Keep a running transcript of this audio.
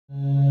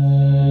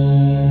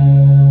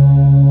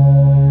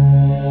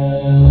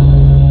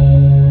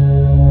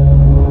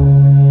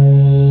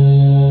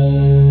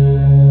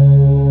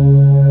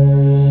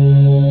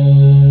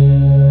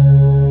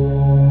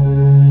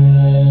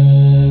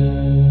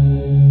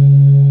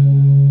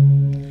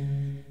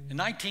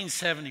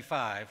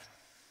1975,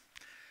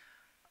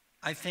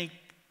 I think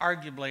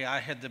arguably I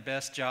had the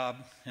best job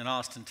in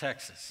Austin,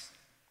 Texas.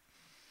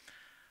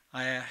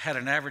 I had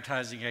an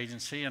advertising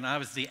agency and I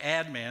was the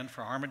ad man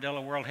for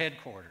Armadillo World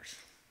Headquarters.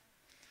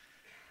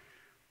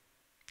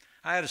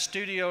 I had a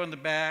studio in the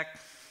back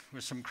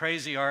with some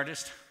crazy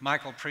artists,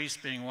 Michael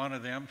Priest being one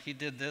of them. He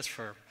did this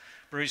for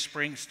Bruce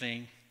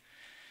Springsteen.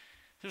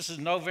 This is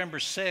November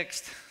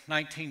 6th,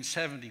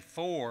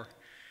 1974,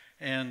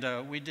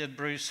 and we did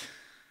Bruce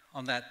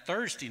on that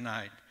Thursday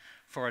night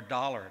for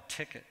 $1 a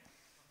ticket.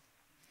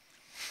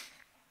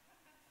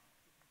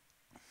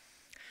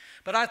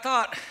 But I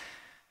thought,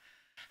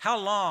 how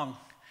long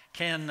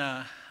can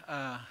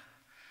I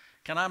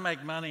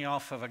make money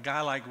off of a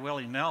guy like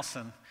Willie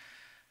Nelson?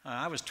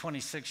 I was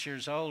 26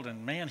 years old,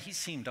 and man, he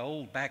seemed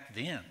old back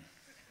then.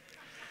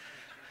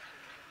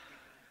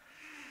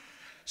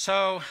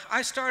 So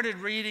I started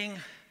reading,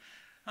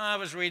 I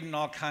was reading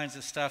all kinds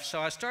of stuff, so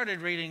I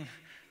started reading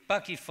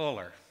Bucky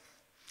Fuller.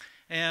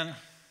 And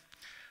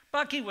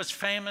Bucky was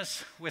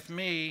famous with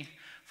me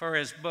for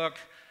his book,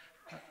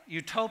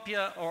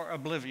 Utopia or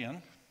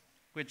Oblivion,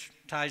 which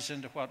ties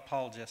into what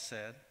Paul just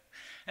said,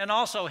 and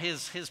also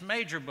his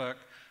major book,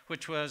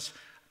 which was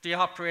The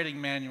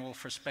Operating Manual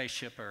for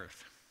Spaceship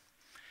Earth.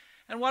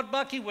 And what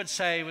Bucky would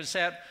say was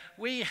that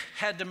we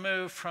had to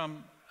move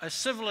from a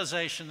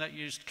civilization that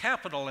used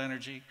capital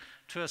energy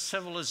to a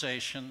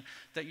civilization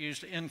that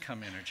used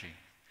income energy.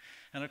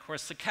 And of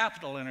course, the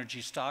capital energy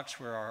stocks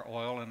were our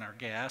oil and our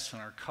gas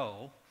and our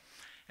coal.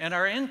 And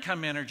our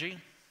income energy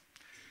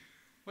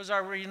was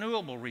our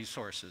renewable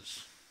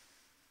resources,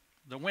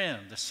 the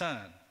wind, the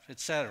sun,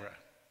 etc.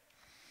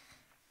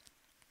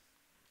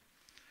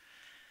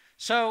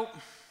 So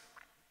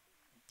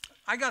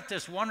I got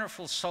this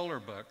wonderful solar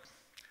book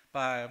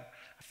by a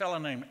fellow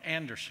named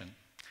Anderson.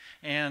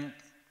 And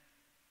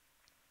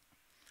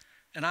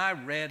I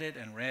read it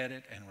and read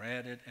it and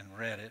read it and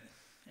read it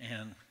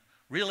and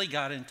really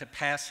got into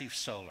passive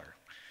solar.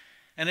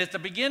 And at the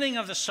beginning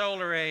of the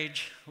solar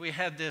age, we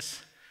had this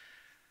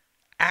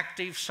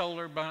active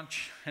solar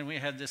bunch and we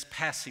had this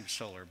passive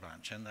solar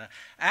bunch. And the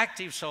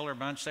active solar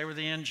bunch, they were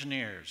the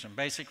engineers. And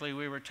basically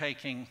we were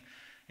taking,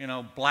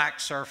 black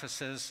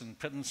surfaces and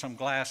putting some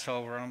glass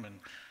over them and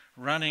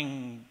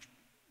running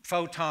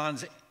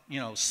photons,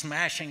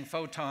 smashing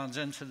photons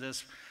into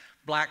this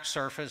black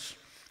surface.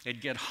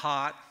 It'd get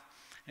hot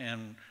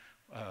and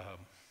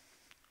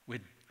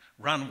we'd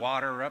run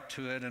water up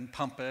to it and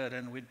pump it,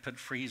 and we'd put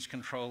freeze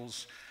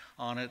controls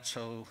on it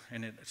so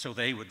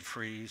they would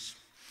freeze.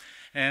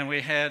 And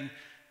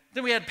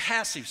then we had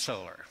passive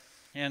solar.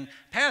 And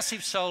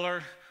passive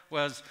solar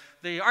was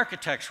the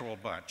architectural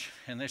bunch.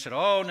 And they said,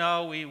 oh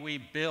no, we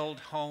build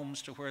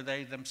homes to where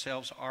they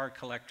themselves are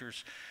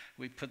collectors.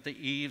 We put the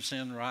eaves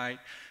in right.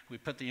 We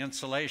put the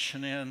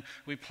insulation in.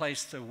 We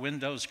place the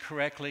windows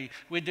correctly.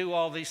 We do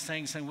all these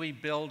things and we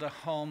build a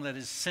home that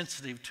is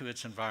sensitive to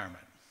its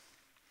environment.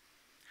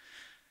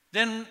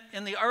 Then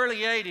in the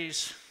early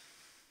 80s,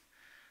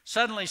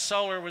 suddenly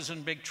solar was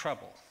in big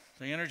trouble.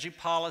 The energy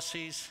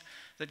policies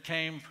that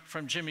came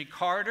from Jimmy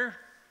Carter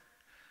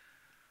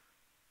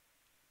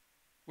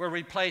were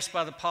replaced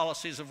by the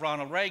policies of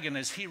Ronald Reagan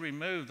as he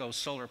removed those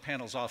solar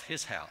panels off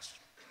his house.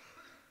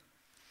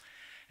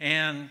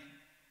 And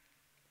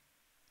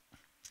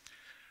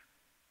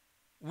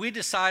we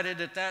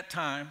decided at that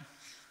time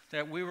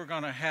that we were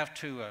going to have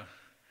to,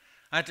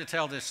 I have to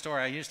tell this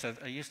story. I used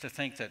to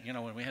think that,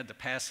 when we had the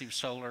passive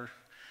solar,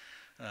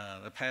 I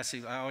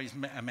always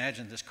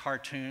imagined this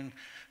cartoon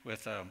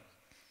with a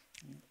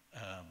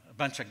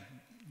bunch of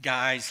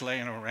guys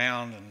laying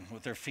around and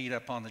with their feet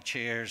up on the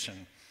chairs,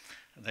 and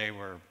they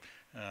were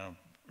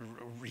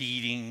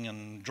reading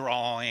and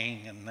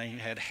drawing, and they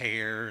had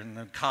hair and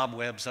the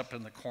cobwebs up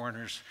in the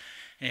corners.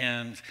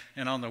 And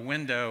on the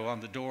window, on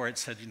the door, it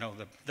said,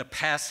 the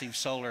Passive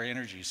Solar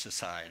Energy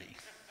Society.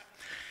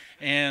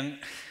 And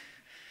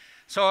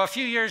so a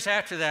few years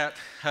after that,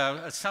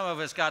 some of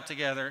us got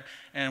together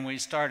and we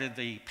started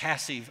the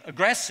Passive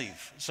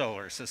Aggressive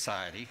Solar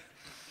Society.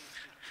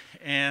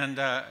 And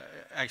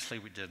actually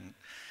we didn't.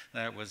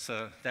 That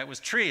was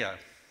TRIA.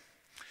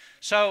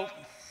 So at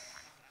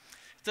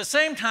the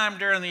same time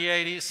during the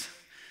 80s,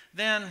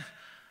 then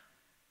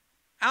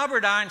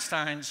Albert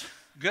Einstein's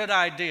good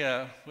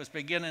idea was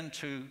beginning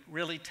to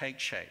really take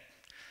shape.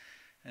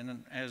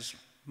 And as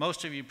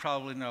most of you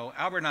probably know,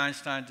 Albert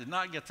Einstein did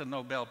not get the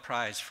Nobel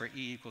Prize for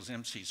E =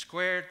 mc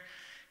squared.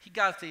 He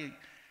got the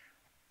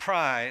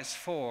prize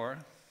for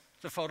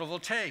the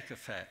photovoltaic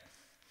effect,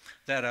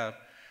 that a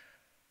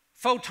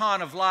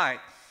photon of light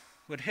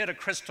would hit a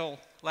crystal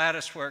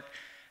latticework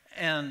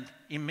and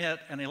emit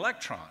an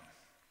electron.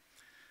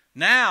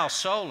 Now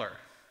solar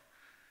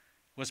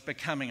was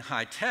becoming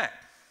high tech.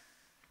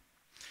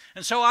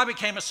 And so I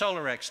became a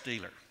SolarX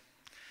dealer.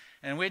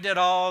 And we did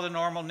all the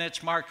normal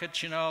niche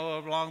markets,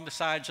 along the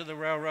sides of the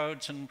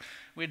railroads. And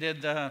we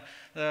did the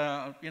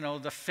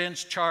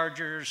fence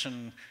chargers.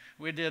 And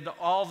we did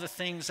all the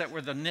things that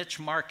were the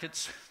niche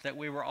markets that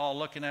we were all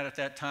looking at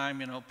that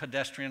time,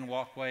 pedestrian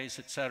walkways,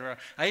 etc.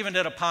 I even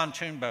did a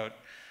pontoon boat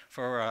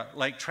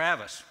Lake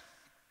Travis.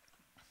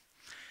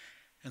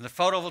 And the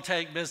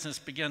photovoltaic business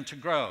began to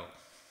grow.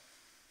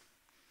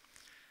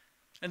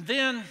 And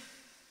then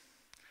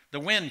the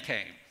wind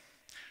came.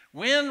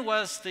 Wind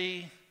was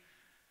the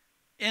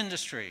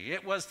industry.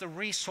 It was the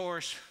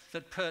resource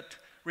that put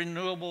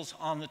renewables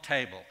on the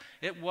table.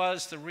 It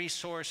was the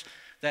resource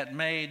that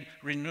made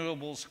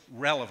renewables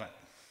relevant.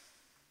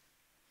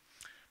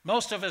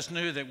 Most of us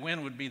knew that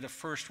wind would be the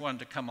first one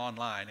to come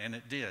online, and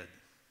it did.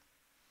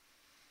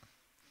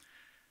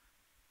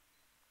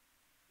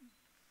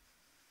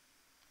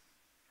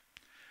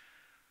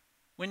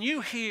 When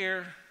you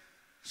hear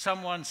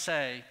someone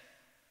say,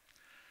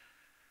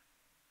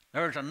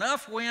 there's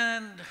enough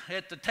wind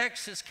at the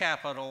Texas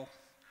Capitol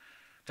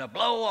to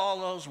blow all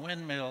those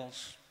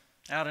windmills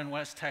out in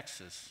West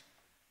Texas,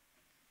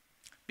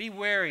 be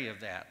wary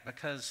of that,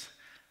 because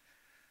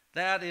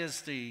that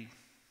is the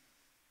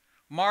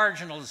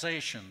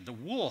marginalization, the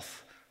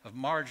wolf of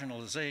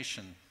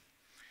marginalization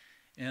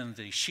in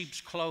the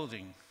sheep's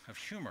clothing of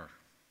humor.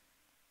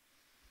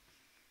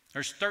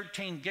 There's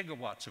 13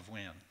 gigawatts of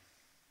wind.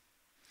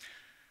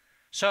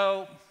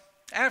 So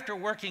after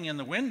working in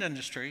the wind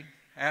industry,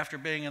 after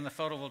being in the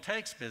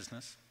photovoltaics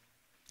business,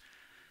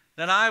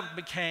 then I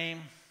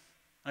became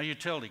a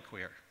utility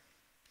queer.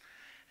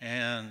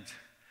 And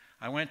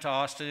I went to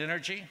Austin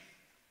Energy,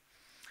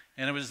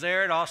 and it was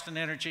there at Austin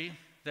Energy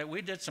that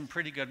we did some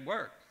pretty good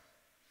work.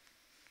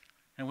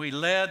 And we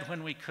led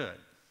when we could.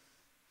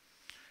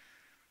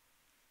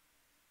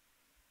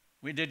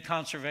 We did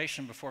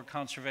conservation before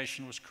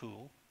conservation was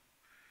cool.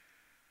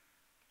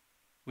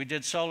 We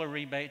did solar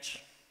rebates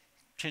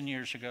 10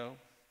 years ago.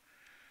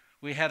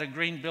 We had a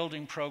green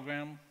building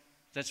program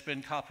that's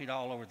been copied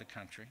all over the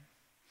country.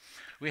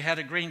 We had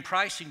a green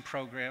pricing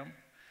program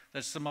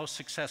that's the most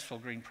successful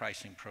green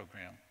pricing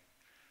program.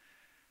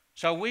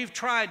 So we've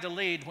tried to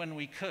lead when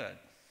we could.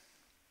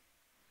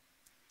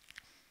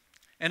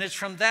 And it's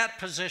from that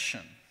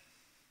position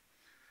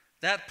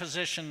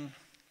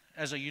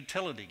as a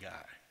utility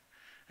guy,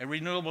 a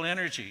renewable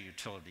energy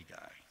utility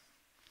guy,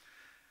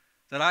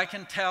 that I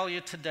can tell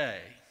you today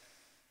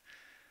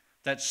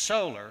that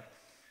solar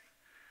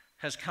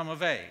has come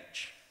of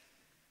age.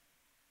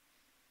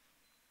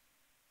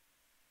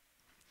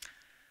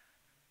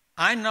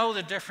 I know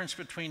the difference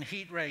between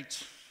heat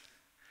rates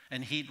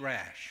and heat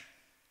rash.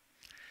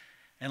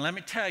 And let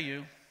me tell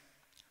you,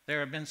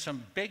 there have been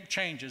some big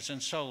changes in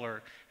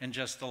solar in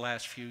just the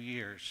last few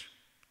years.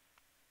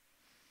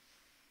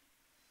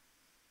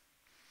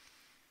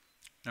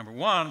 Number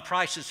one,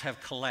 prices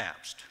have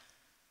collapsed.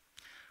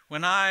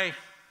 When 5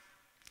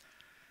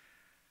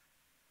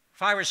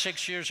 or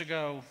 6 years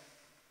ago,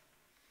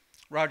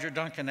 Roger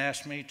Duncan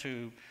asked me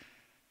to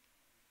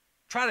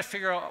try to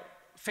figure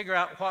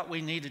out what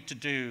we needed to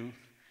do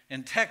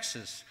in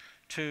Texas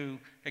to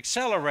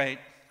accelerate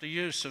the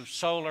use of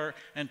solar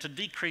and to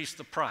decrease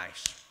the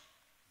price.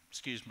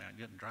 Excuse me, I'm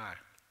getting dry.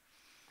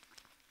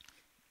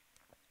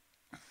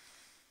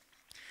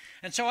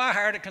 And so I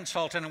hired a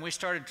consultant, and we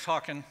started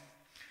talking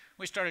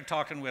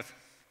with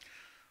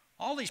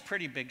all these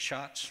pretty big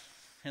shots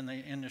in the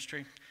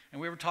industry.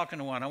 And we were talking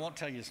to one, I won't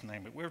tell you his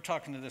name, but we were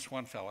talking to this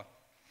one fella.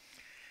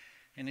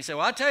 And he said,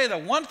 well, I'll tell you the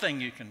one thing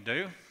you can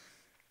do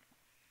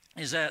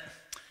is that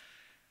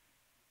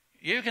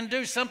you can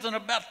do something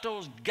about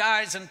those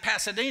guys in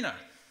Pasadena.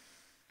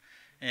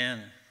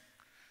 And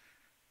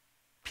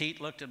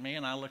Pete looked at me,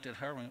 and I looked at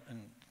her,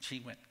 and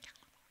she went,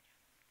 California.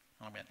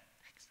 And I went,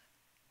 Texas.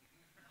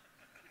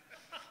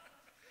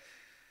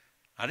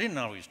 I didn't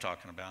know what he was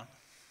talking about.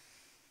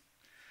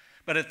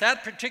 But at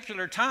that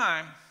particular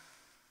time,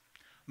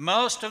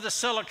 most of the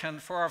silicon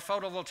for our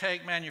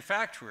photovoltaic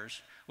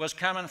manufacturers was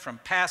coming from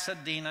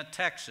Pasadena,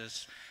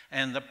 Texas,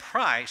 and the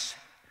price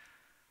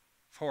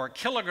for a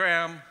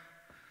kilogram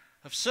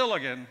of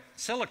silicon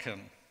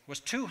was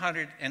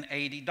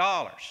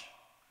 $280.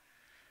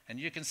 And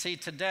you can see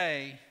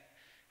today,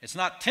 it's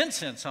not 10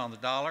 cents on the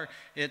dollar,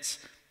 it's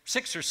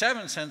 6 or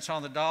 7 cents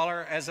on the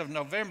dollar. As of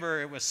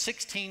November, it was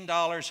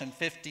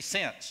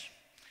 $16.50.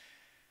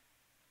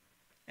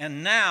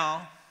 And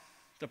now,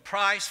 the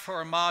price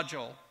for a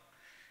module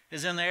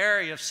is in the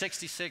area of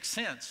 66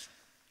 cents.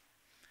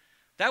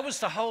 That was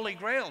the holy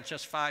grail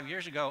just 5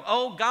 years ago.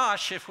 Oh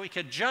gosh, if we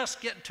could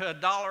just get to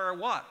 $1 a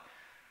watt.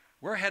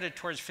 We're headed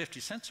towards 50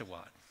 cents a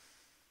watt.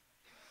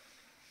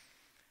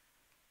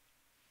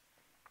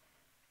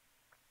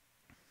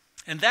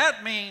 And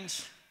that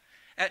means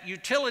at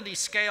utility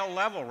scale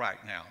level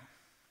right now,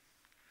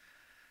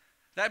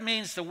 that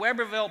means the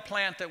Weberville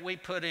plant that we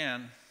put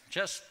in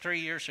just 3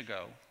 years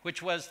ago,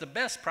 which was the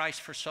best price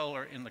for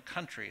solar in the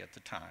country at the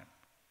time,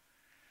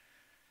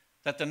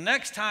 that the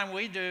next time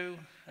we do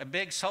a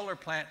big solar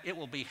plant, it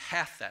will be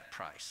half that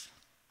price.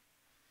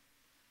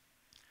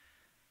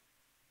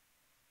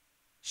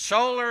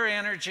 Solar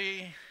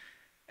energy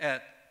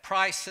at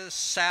prices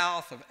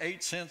south of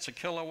 8 cents a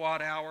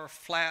kilowatt hour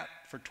flat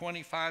for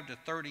 25 to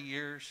 30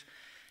 years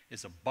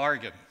is a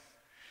bargain.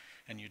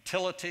 And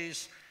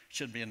utilities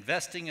should be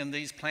investing in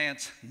these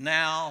plants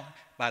now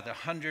by the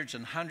hundreds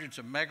and hundreds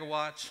of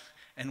megawatts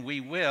And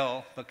we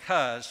will,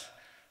 because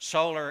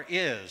solar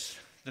is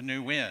the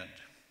new wind.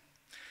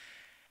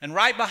 And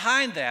right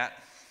behind that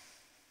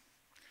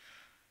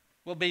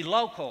will be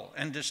local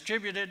and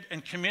distributed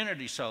and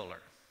community solar.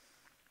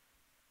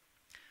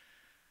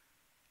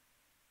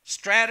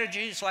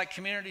 Strategies like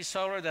community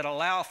solar that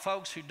allow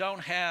folks who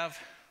don't have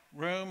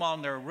room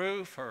on their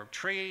roof or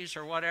trees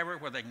or whatever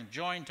where they can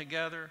join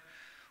together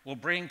will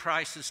bring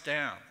prices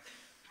down.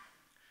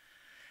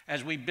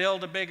 As we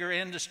build a bigger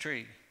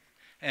industry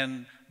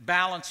and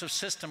balance of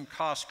system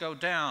costs go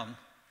down,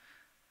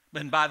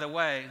 and by the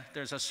way,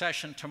 there's a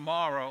session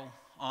tomorrow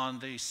on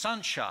the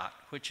Sunshot,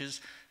 which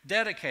is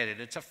dedicated,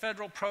 it's a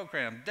federal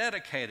program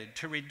dedicated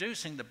to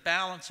reducing the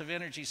balance of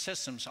energy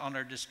systems on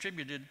our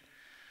distributed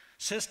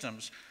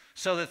systems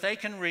so that they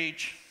can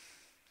reach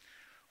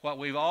what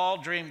we've all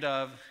dreamed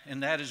of,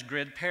 and that is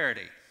grid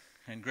parity.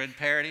 And grid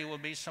parity will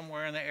be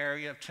somewhere in the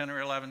area of 10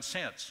 or 11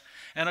 cents.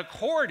 And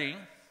according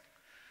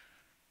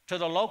to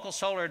the local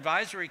solar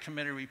advisory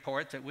committee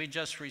report that we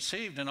just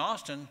received in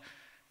Austin,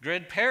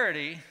 grid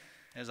parity,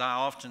 as I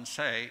often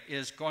say,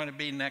 is going to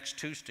be next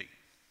Tuesday.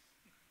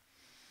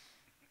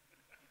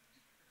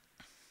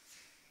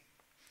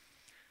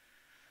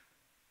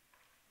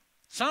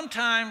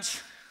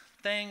 Sometimes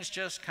things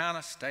just kind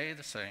of stay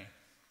the same.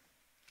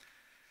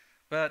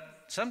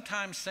 But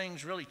sometimes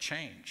things really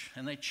change,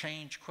 and they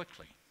change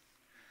quickly.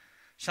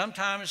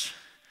 Sometimes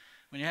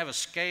when you have a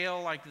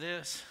scale like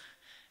this,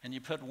 and you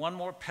put one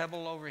more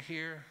pebble over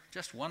here,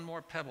 just one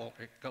more pebble,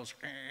 it goes,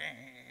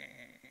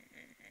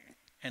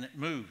 and it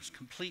moves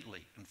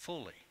completely and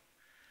fully.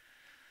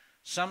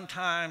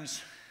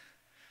 Sometimes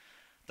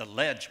the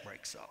ledge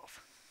breaks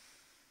off.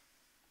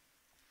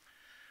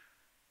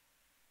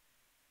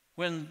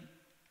 When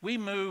we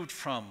moved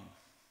from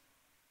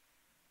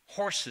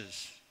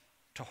horses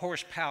to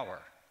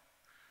horsepower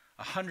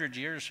 100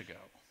 years ago,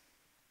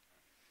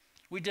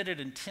 we did it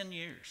in 10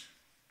 years.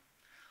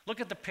 Look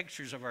at the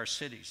pictures of our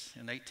cities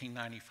in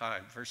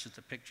 1895 versus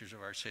the pictures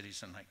of our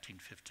cities in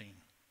 1915.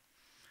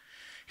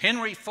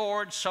 Henry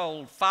Ford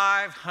sold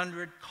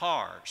 500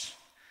 cars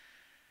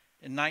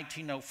in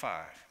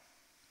 1905.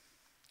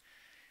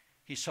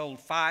 He sold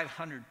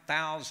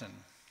 500,000 in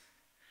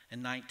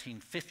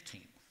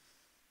 1915.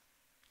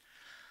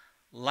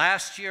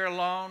 Last year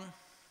alone,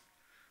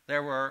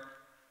 there were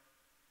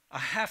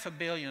 500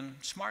 million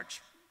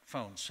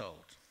smartphones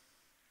sold.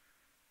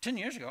 10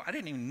 years ago, I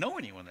didn't even know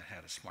anyone that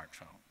had a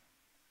smartphone.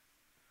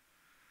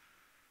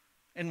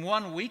 In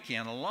one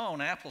weekend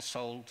alone, Apple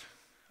sold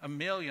 1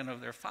 million of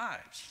their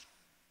 5s.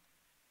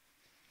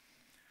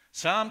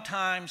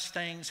 Sometimes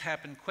things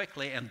happen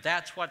quickly, and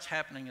that's what's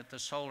happening at the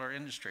solar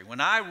industry. When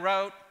I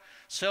wrote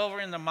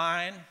Silver in the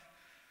Mine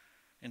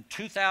in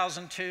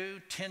 2002,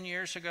 10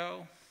 years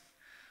ago,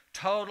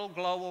 total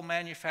global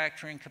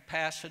manufacturing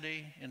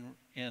capacity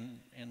in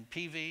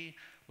PV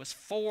was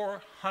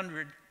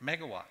 400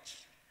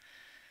 megawatts.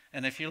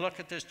 And if you look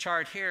at this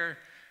chart here,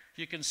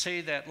 you can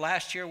see that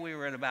last year we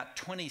were at about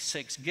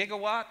 26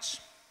 gigawatts.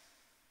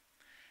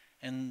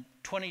 In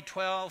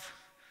 2012,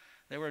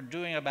 they were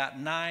doing about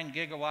 9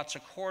 gigawatts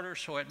a quarter,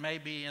 so it may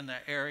be in the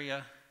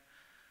area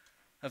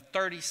of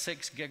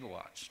 36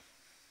 gigawatts.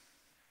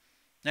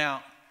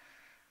 Now,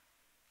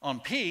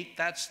 on peak,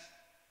 that's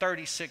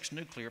 36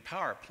 nuclear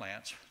power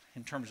plants.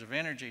 In terms of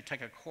energy,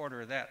 take a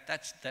quarter of that.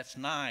 That's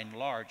 9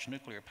 large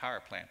nuclear power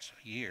plants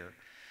a year.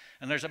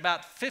 And there's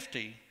about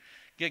 50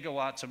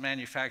 gigawatts of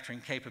manufacturing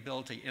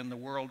capability in the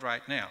world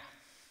right now.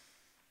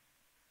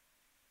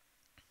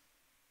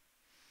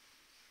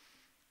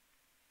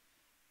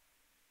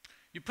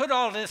 You put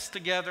all this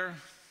together,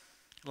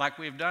 like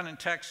we've done in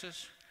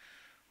Texas,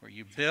 where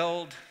you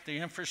build the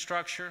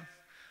infrastructure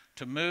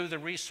to move the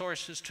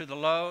resources to the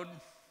load,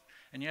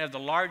 and you have the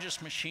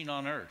largest machine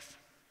on earth.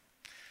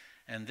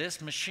 And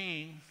this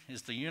machine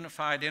is the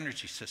unified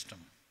energy system.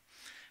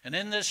 And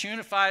in this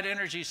unified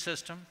energy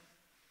system,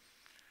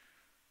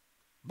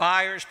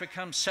 buyers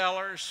become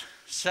sellers,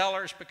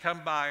 sellers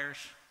become buyers,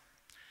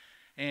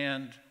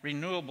 and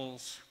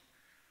renewables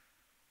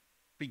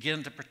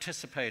begin to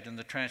participate in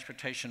the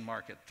transportation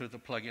market through the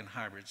plug-in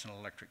hybrids and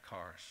electric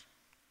cars.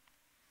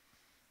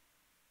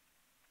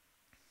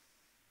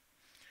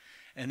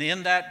 And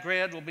in that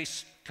grid will be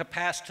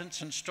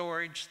capacitance and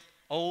storage,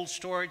 old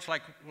storage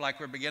like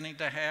we're beginning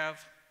to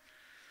have,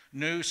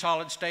 new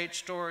solid-state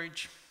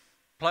storage,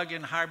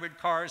 plug-in hybrid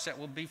cars that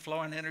will be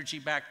flowing energy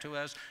back to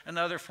us, and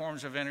other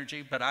forms of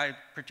energy, but I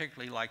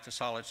particularly like the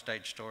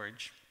solid-state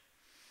storage.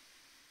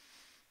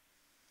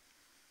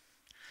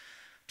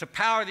 To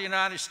power the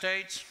United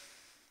States,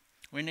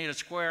 we need a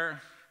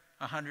square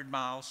 100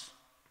 miles.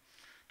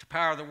 To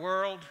power the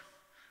world,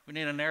 we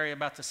need an area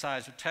about the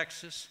size of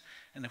Texas,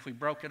 and if we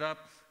broke it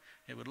up,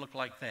 it would look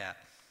like that.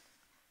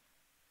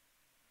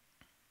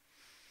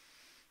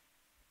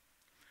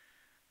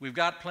 We've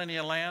got plenty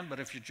of land, but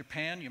if you're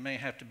Japan, you may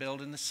have to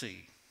build in the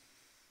sea.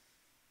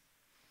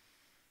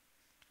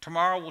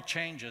 Tomorrow will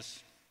change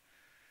us.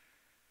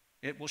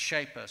 It will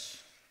shape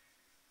us.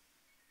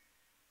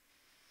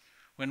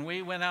 When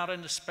we went out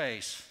into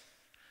space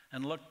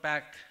and looked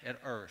back at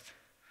Earth,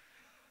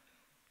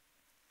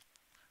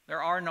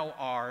 There are no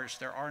R's,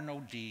 there are no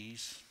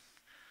D's,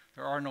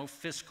 there are no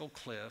fiscal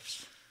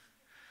cliffs,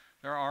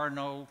 there are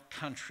no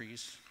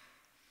countries.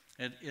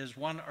 It is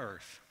one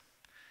earth.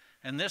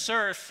 And this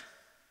earth,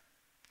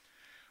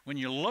 when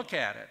you look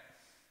at it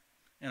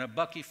in a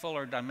Bucky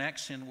Fuller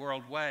Dymaxion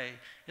world way,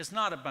 is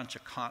not a bunch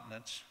of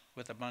continents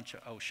with a bunch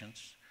of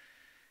oceans.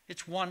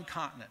 It's one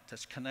continent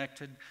that's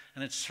connected,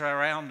 and it's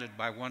surrounded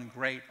by one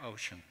great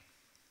ocean.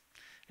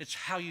 It's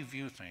how you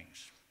view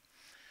things.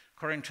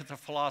 According to the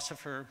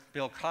philosopher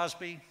Bill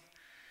Cosby,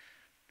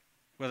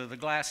 whether the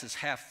glass is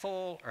half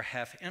full or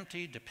half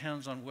empty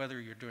depends on whether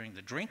you're doing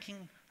the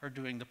drinking or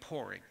doing the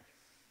pouring.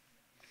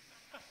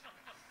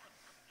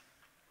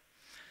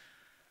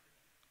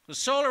 The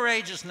solar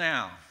age is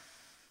now.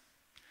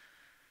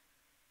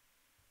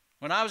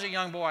 When I was a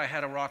young boy, I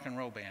had a rock and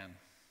roll band.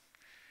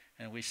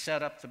 And we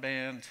set up the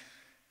band,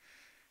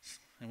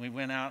 and we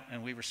went out,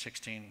 and we were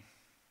 16.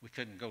 We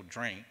couldn't go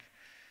drink.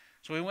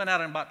 So we went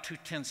out and bought 2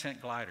 10-cent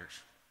gliders.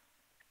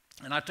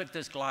 And I took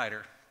this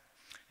glider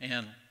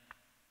and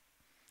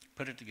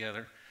put it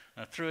together.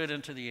 And I threw it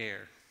into the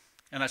air.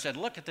 And I said,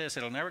 look at this.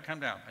 It'll never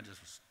come down. I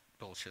just was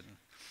bullshitting.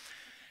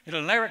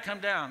 It'll never come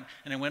down.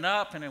 And it went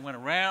up, and it went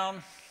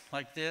around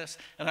like this.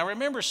 And I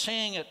remember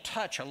seeing it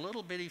touch a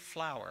little bitty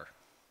flower.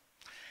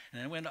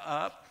 And it went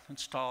up and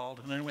stalled,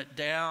 and then it went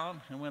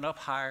down and went up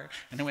higher,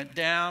 and it went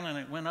down and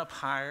it went up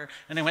higher,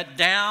 and it went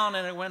down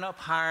and it went up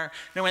higher,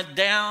 and it went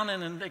down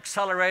and it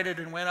accelerated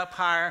and went up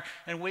higher,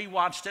 and we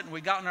watched it, and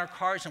we got in our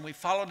cars, and we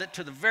followed it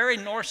to the very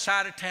north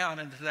side of town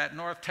into that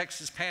North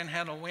Texas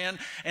Panhandle wind,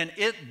 and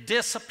it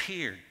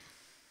disappeared.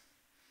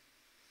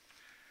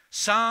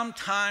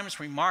 Sometimes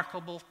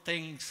remarkable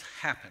things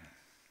happen.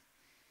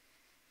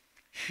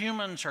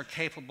 Humans are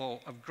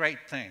capable of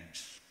great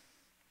things.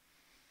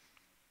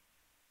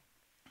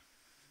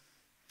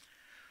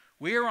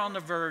 We are on the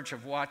verge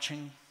of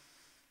watching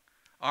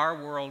our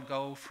world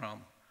go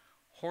from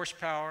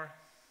horsepower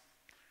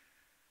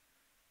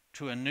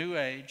to a new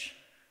age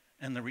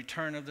and the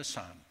return of the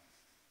sun.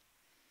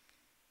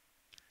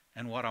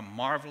 And what a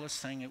marvelous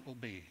thing it will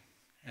be,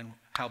 and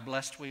how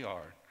blessed we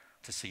are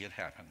to see it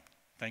happen.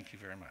 Thank you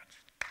very much.